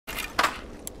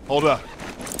Hold up.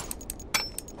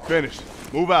 Finished.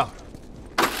 Move out.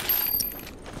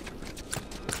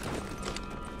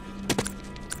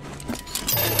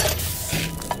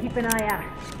 Keep an eye out.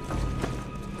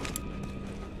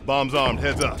 Bomb's armed.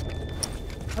 Heads up.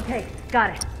 Okay, got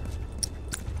it.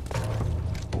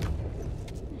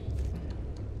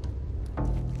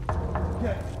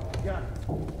 Yeah, got it.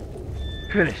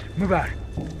 Finished. Move out.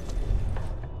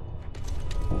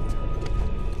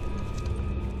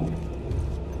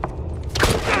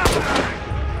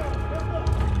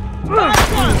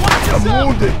 I'm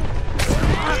wounded.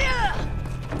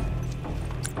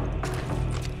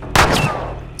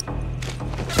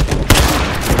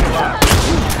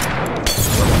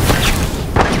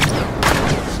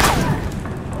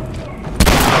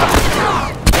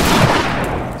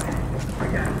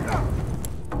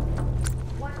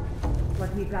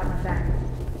 Lucky you got my back.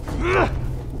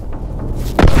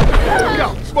 Yo,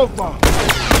 smoke bomb.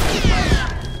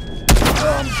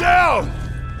 I'm down.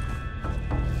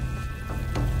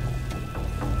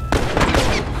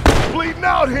 Bleeding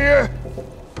out here.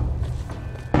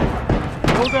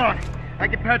 Hold on. I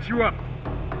can patch you up.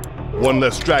 One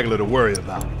less straggler to worry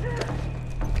about.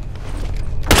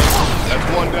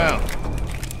 That's one down.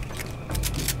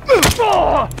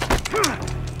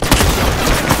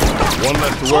 One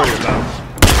less to worry about.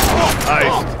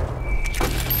 Iced.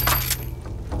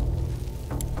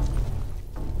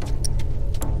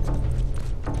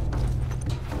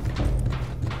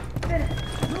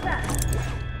 Move out.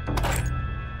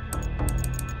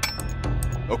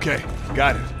 Okay,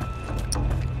 got it.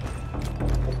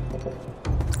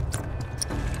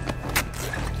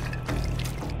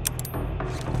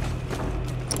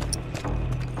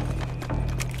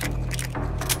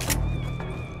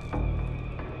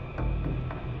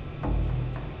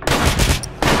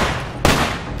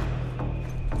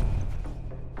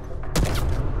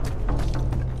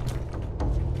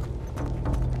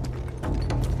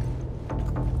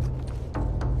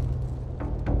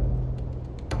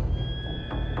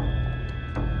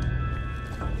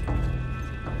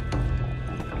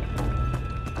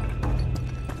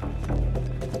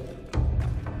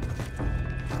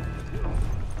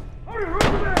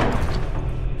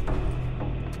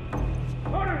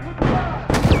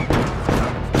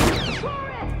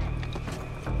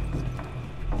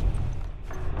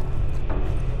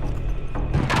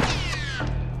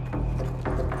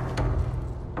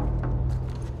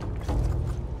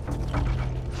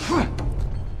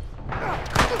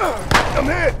 I'm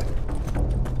hit!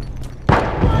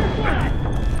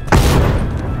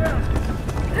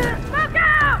 Smoke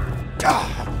out!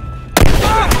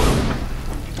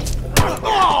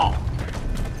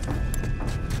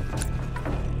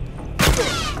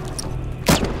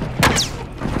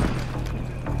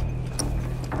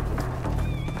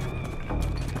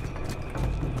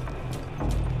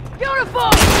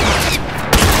 Beautiful!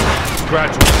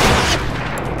 Gradual.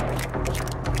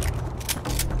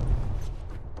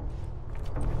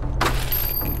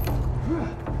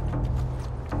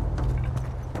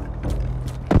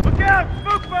 Look out!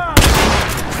 Smoke bomb!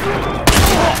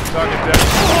 Target down.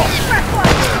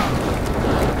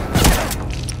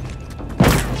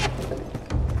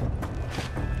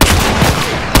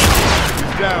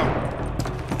 He's down.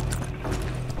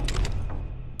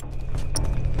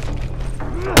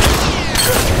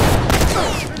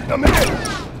 I'm hit!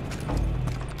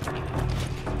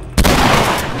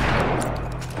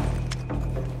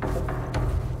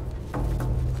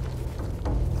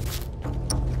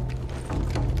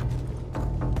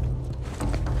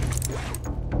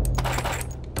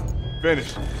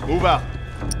 Finish. Move out.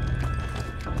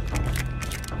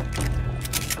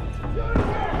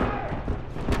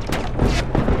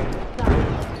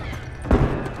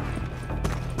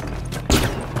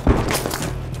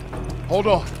 Hold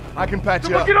on. I can patch you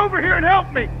Someone up. get over here and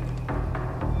help me!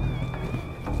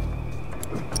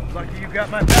 Lucky you got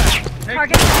my back.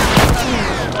 Target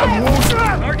down. I'm wounded.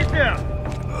 Target down.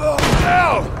 Oh,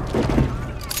 ow!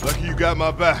 Lucky you got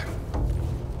my back.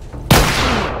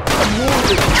 I'm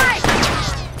wounded. Nice!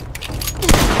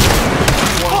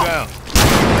 One down.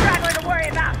 Straggler to worry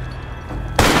about.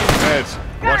 Heads.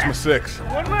 Watch my six.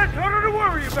 One less hunter to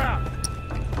worry about.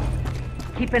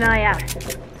 Keep an eye out.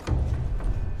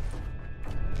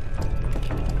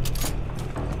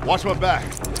 Watch my back.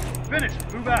 Finish.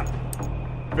 Move out.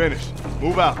 Finish.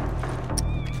 Move out.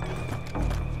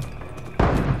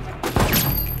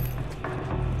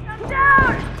 I'm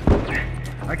down!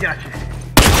 I got you.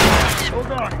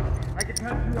 Hold on. I can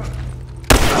patch you up.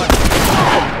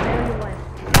 There you went.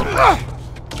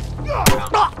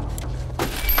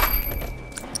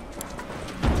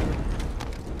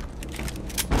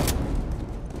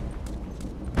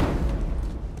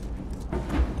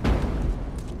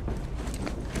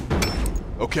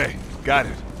 Okay, got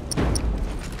it.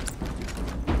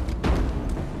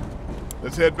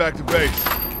 Let's head back to base.